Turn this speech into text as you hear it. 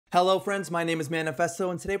Hello friends, my name is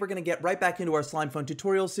ManifesDough, and today we're going to get right back into our SlimeFun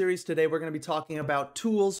tutorial series. Today we're going to be talking about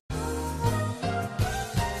tools.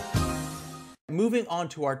 Moving on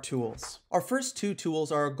to our tools. Our first two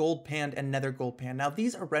tools are a gold pan and nether gold pan. Now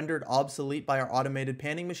these are rendered obsolete by our automated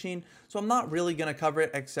panning machine, so I'm not really going to cover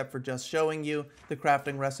it except for just showing you the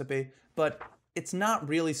crafting recipe, but it's not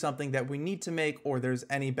really something that we need to make or there's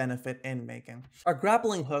any benefit in making. Our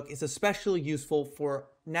grappling hook is especially useful for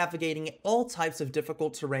navigating all types of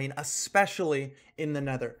difficult terrain, especially in the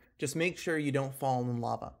nether. Just make sure you don't fall in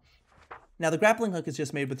lava. Now the grappling hook is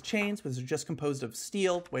just made with chains, which are just composed of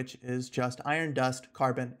steel, which is just iron dust,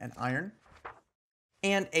 carbon, and iron,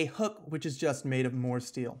 and a hook, which is just made of more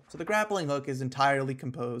steel. So the grappling hook is entirely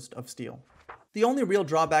composed of steel. The only real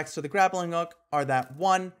drawbacks to the grappling hook are that,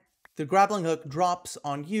 one, the grappling hook drops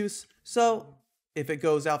on use, so if it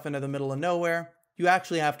goes out into the middle of nowhere, you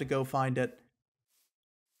actually have to go find it.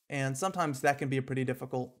 And sometimes that can be pretty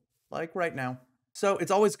difficult, like right now. So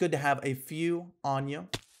it's always good to have a few on you,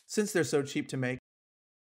 since they're so cheap to make.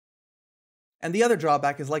 And the other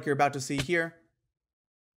drawback is, like you're about to see here,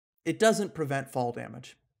 it doesn't prevent fall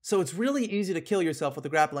damage. So it's really easy to kill yourself with a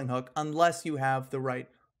grappling hook unless you have the right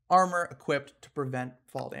armor equipped to prevent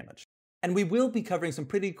fall damage. And we will be covering some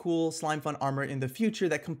pretty cool SlimeFun armor in the future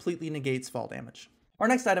that completely negates fall damage. Our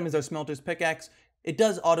next item is our Smelter's Pickaxe. It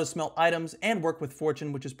does auto-smelt items and work with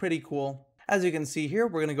fortune, which is pretty cool. As you can see here,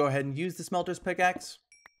 we're going to go ahead and use the Smelter's Pickaxe.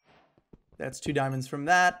 That's 2 diamonds from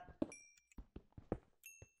that.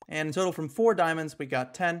 And in total from 4 diamonds, we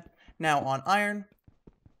got 10. Now on iron,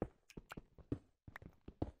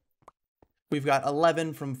 we've got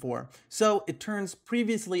 11 from 4. So it turns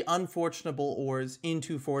previously unfortunable ores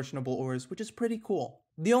into fortunable ores, which is pretty cool.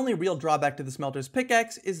 The only real drawback to the Smelter's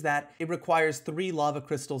Pickaxe is that it requires 3 lava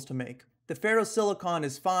crystals to make. The ferrosilicon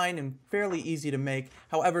is fine and fairly easy to make,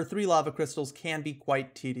 however 3 lava crystals can be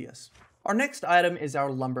quite tedious. Our next item is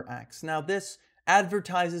our lumber axe. Now this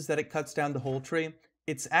advertises that it cuts down the whole tree.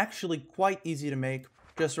 It's actually quite easy to make,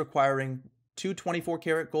 just requiring 2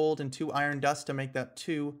 24-karat gold and 2 iron dust to make that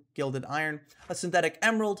 2 gilded iron, a synthetic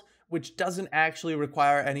emerald, which doesn't actually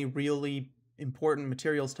require any really important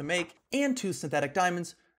materials to make, and 2 synthetic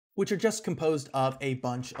diamonds, which are just composed of a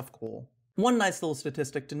bunch of coal. One nice little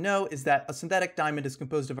statistic to know is that a synthetic diamond is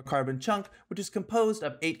composed of a carbon chunk, which is composed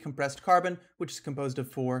of 8 compressed carbon, which is composed of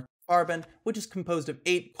 4 carbon, which is composed of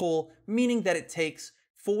 8 coal, meaning that it takes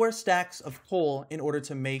 4 stacks of coal in order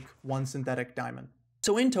to make 1 synthetic diamond.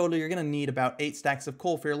 So in total, you're going to need about 8 stacks of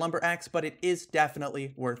coal for your lumber axe, but it is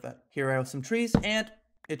definitely worth it. Here I have some trees, and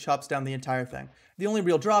it chops down the entire thing. The only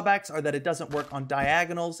real drawbacks are that it doesn't work on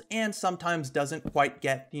diagonals, and sometimes doesn't quite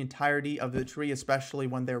get the entirety of the tree, especially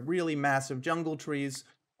when they're really massive jungle trees,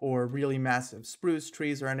 or really massive spruce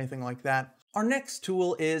trees, or anything like that. Our next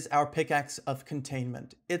tool is our Pickaxe of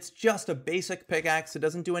Containment. It's just a basic pickaxe. It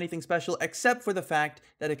doesn't do anything special except for the fact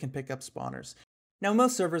that it can pick up spawners. Now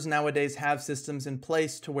most servers nowadays have systems in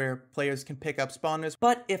place to where players can pick up spawners,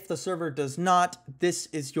 but if the server does not, this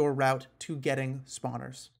is your route to getting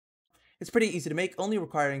spawners. It's pretty easy to make, only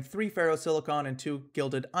requiring 3 ferrosilicon and 2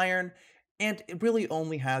 gilded iron, and it really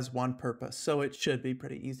only has one purpose, so it should be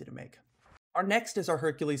pretty easy to make. Our next is our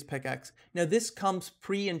Hercules Pickaxe. Now this comes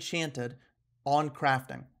pre-enchanted on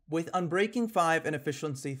crafting, with Unbreaking 5 and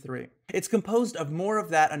Efficiency 3. It's composed of more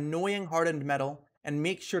of that annoying hardened metal, and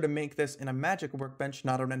make sure to make this in a magic workbench,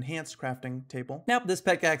 not an enhanced crafting table. Now, this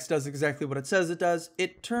pickaxe does exactly what it says it does.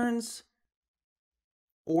 It turns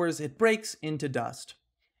ores it breaks into dust.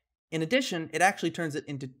 In addition, it actually turns it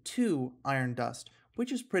into 2 iron dust,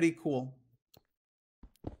 which is pretty cool.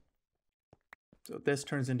 So this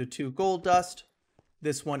turns into 2 gold dust.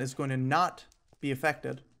 This one is going to not be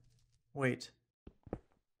affected. Wait.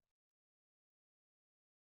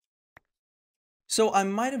 So I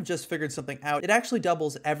might have just figured something out. It actually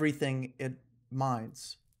doubles everything it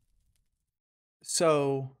mines.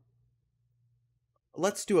 So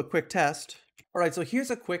let's do a quick test. All right, so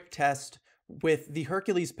here's a quick test with the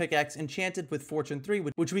Hercules Pickaxe enchanted with Fortune 3,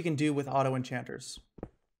 which we can do with auto enchanters.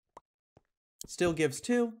 Still gives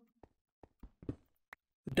 2.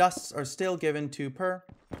 The dusts are still given 2 per.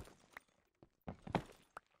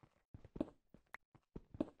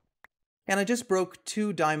 And I just broke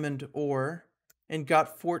 2 diamond ore and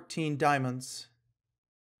got 14 diamonds.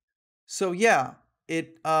 So yeah,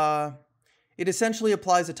 it essentially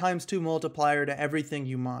applies a ×2 multiplier to everything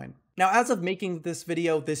you mine. Now, as of making this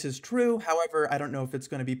video, this is true. However, I don't know if it's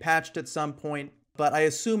going to be patched at some point, but I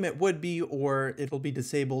assume it would be, or it'll be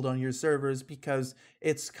disabled on your servers because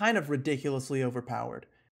it's kind of ridiculously overpowered.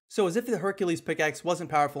 So as if the Hercules Pickaxe wasn't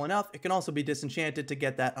powerful enough, it can also be disenchanted to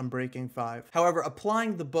get that Unbreaking 5. However,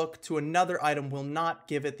 applying the book to another item will not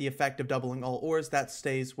give it the effect of doubling all ores. That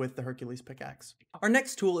stays with the Hercules Pickaxe. Our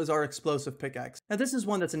next tool is our Explosive Pickaxe. Now this is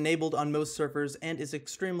one that's enabled on most servers and is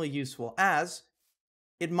extremely useful, as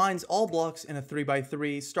it mines all blocks in a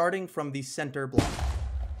 3x3 starting from the center block.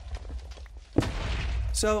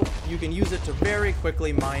 So you can use it to very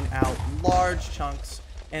quickly mine out large chunks,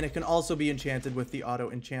 and it can also be enchanted with the auto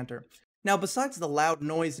enchanter. Now besides the loud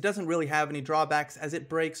noise, it doesn't really have any drawbacks as it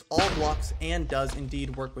breaks all blocks and does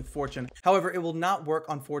indeed work with fortune. However, it will not work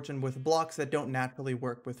on fortune with blocks that don't naturally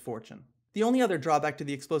work with fortune. The only other drawback to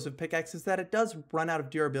the Explosive Pickaxe is that it does run out of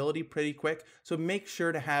durability pretty quick, so make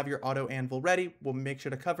sure to have your auto anvil ready. We'll make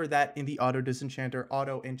sure to cover that in the auto disenchanter,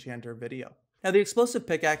 auto enchanter video. Now the Explosive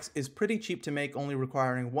Pickaxe is pretty cheap to make, only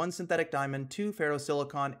requiring 1 synthetic diamond, 2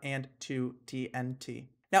 ferrosilicon, and 2 TNT.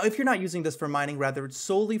 Now, if you're not using this for mining, rather it's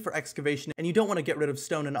solely for excavation, and you don't want to get rid of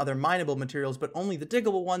stone and other mineable materials, but only the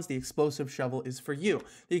diggable ones, the Explosive Shovel is for you.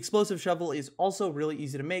 The Explosive Shovel is also really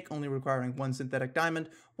easy to make, only requiring 1 synthetic diamond,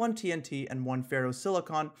 1 TNT, and 1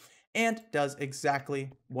 ferrosilicon, and does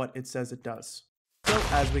exactly what it says it does. So,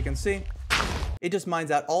 as we can see, it just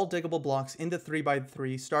mines out all diggable blocks in the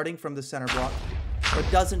 3x3, starting from the center block, but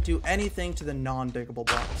doesn't do anything to the non-diggable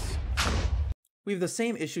blocks. We have the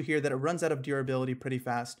same issue here that it runs out of durability pretty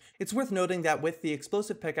fast. It's worth noting that with the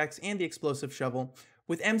Explosive Pickaxe and the Explosive Shovel,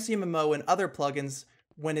 with mcmmo and other plugins,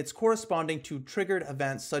 when it's corresponding to triggered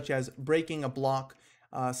events such as breaking a block,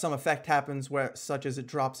 some effect happens such as it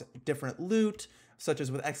drops different loot, such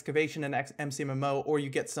as with excavation and mcmmo, or you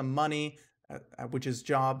get some money, which is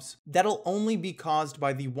jobs. That'll only be caused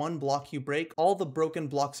by the one block you break. All the broken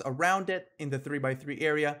blocks around it in the 3x3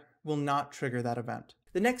 area will not trigger that event.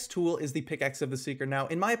 The next tool is the Pickaxe of the Seeker. Now,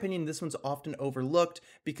 in my opinion, this one's often overlooked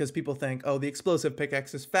because people think, oh, the Explosive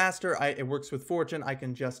Pickaxe is faster, it works with fortune, I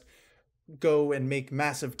can just go and make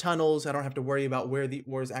massive tunnels, I don't have to worry about where the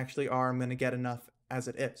ores actually are, I'm going to get enough as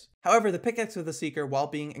it is. However, the Pickaxe of the Seeker, while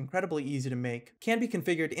being incredibly easy to make, can be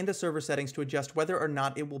configured in the server settings to adjust whether or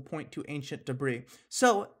not it will point to ancient debris.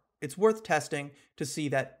 So, it's worth testing to see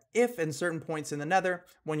that if in certain points in the nether,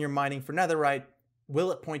 when you're mining for netherite,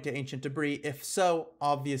 will it point to ancient debris? If so,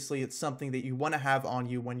 obviously it's something that you want to have on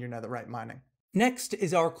you when you're netherite mining. Next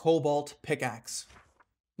is our Cobalt Pickaxe.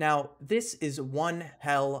 Now, this is one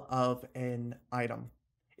hell of an item.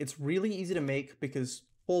 It's really easy to make because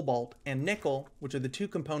cobalt and nickel, which are the two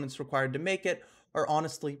components required to make it, are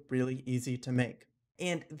honestly really easy to make.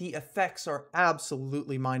 And the effects are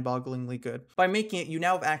absolutely mind-bogglingly good. By making it, you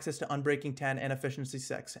now have access to Unbreaking 10 and Efficiency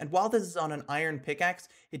 6. And while this is on an iron pickaxe,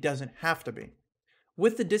 it doesn't have to be.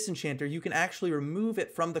 With the Disenchanter, you can actually remove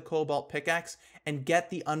it from the Cobalt Pickaxe and get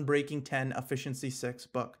the Unbreaking 10 Efficiency 6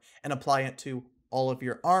 book and apply it to all of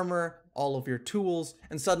your armor, all of your tools,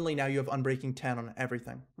 and suddenly now you have Unbreaking 10 on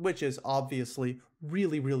everything, which is obviously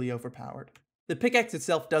really, really overpowered. The pickaxe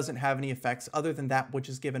itself doesn't have any effects other than that which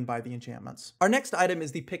is given by the enchantments. Our next item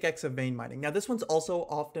is the Pickaxe of Vein Mining. Now this one's also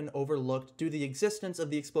often overlooked due to the existence of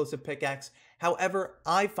the Explosive Pickaxe. However,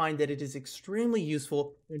 I find that it is extremely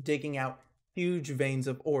useful when digging out huge veins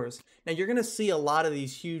of ores. Now you're going to see a lot of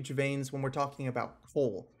these huge veins when we're talking about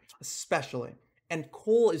coal, especially. And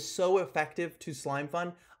coal is so effective to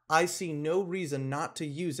SlimeFun, I see no reason not to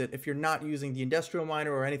use it if you're not using the industrial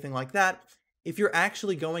miner or anything like that. If you're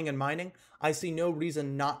actually going and mining, I see no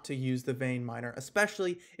reason not to use the vein miner,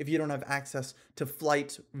 especially if you don't have access to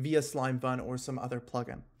flight via SlimeFun or some other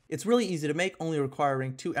plugin. It's really easy to make, only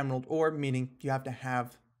requiring 2 emerald ore, meaning you have to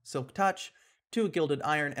have silk touch, 2 gilded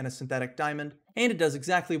iron, and a synthetic diamond, and it does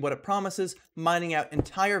exactly what it promises, mining out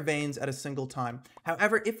entire veins at a single time.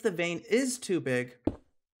 However, if the vein is too big,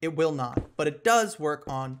 it will not, but it does work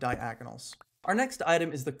on diagonals. Our next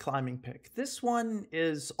item is the climbing pick. This one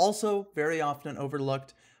is also very often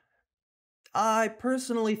overlooked. I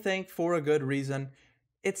personally think for a good reason.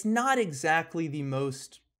 It's not exactly the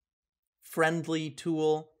most friendly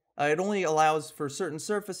tool. It only allows for certain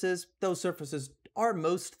surfaces. Those surfaces are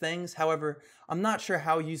most things. However, I'm not sure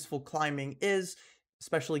how useful climbing is,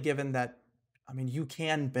 especially given that, you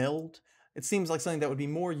can build. It seems like something that would be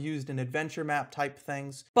more used in adventure map type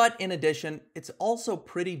things. But in addition, it's also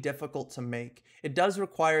pretty difficult to make. It does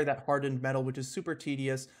require that hardened metal, which is super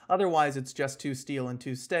tedious. Otherwise, it's just 2 steel and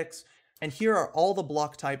 2 sticks. And here are all the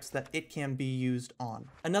block types that it can be used on.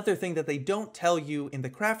 Another thing that they don't tell you in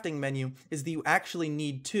the crafting menu is that you actually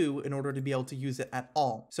need 2 in order to be able to use it at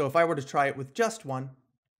all. So if I were to try it with just 1,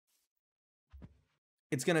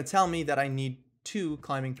 it's going to tell me that I need 2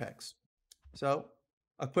 climbing picks. So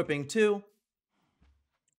equipping 2,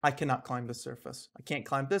 I cannot climb this surface. I can't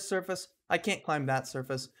climb this surface. I can't climb that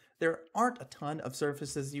surface. There aren't a ton of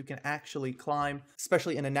surfaces you can actually climb,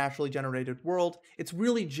 especially in a naturally generated world. It's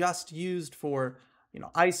really just used for,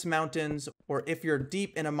 ice mountains, or if you're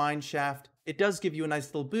deep in a mine shaft. It does give you a nice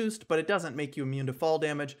little boost, but it doesn't make you immune to fall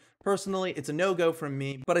damage. Personally, it's a no-go from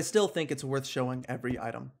me, but I still think it's worth showing every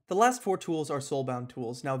item. The last 4 tools are soulbound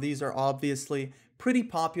tools. Now, these are obviously pretty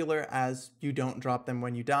popular as you don't drop them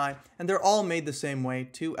when you die, and they're all made the same way,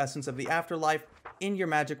 2 Essence of the Afterlife in your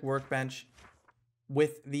magic workbench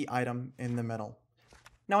with the item in the middle.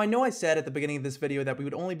 Now, I know I said at the beginning of this video that we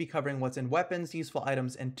would only be covering what's in weapons, useful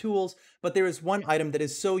items, and tools, but there is one item that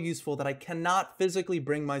is so useful that I cannot physically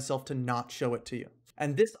bring myself to not show it to you.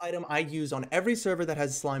 And this item I use on every server that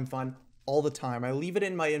has SlimeFun all the time. I leave it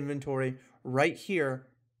in my inventory right here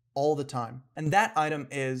all the time. And that item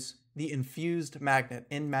is the infused magnet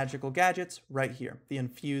in Magical Gadgets right here, the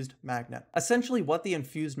infused magnet. Essentially what the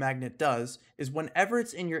infused magnet does is whenever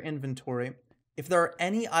it's in your inventory, if there are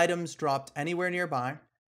any items dropped anywhere nearby,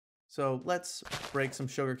 so let's break some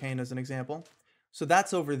sugarcane as an example. So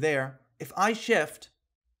that's over there. If I shift,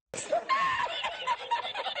 it's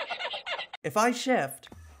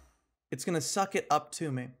gonna suck it up to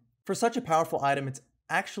me. For such a powerful item, it's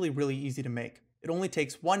actually really easy to make. It only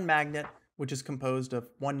takes 1 magnet, which is composed of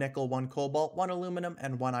 1 nickel, 1 cobalt, 1 aluminum,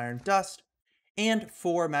 and 1 iron dust, and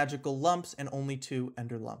 4 magical lumps and only 2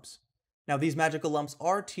 ender lumps. Now, these magical lumps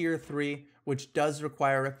are tier 3, which does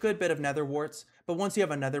require a good bit of nether warts, but once you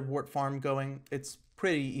have a nether wart farm going, it's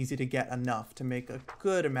pretty easy to get enough to make a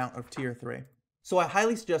good amount of tier 3. So I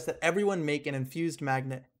highly suggest that everyone make an infused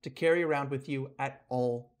magnet to carry around with you at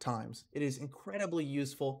all times. It is incredibly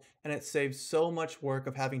useful, and it saves so much work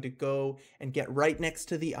of having to go and get right next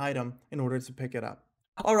to the item in order to pick it up.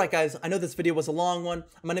 Alright guys, I know this video was a long one.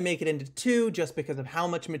 I'm going to make it into 2 just because of how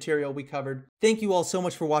much material we covered. Thank you all so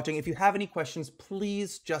much for watching. If you have any questions,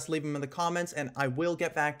 please just leave them in the comments and I will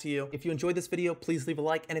get back to you. If you enjoyed this video, please leave a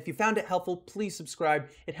like, and if you found it helpful, please subscribe.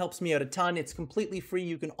 It helps me out a ton. It's completely free.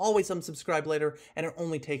 You can always unsubscribe later, and it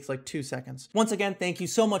only takes like 2 seconds. Once again, thank you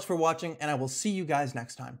so much for watching, and I will see you guys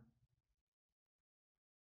next time.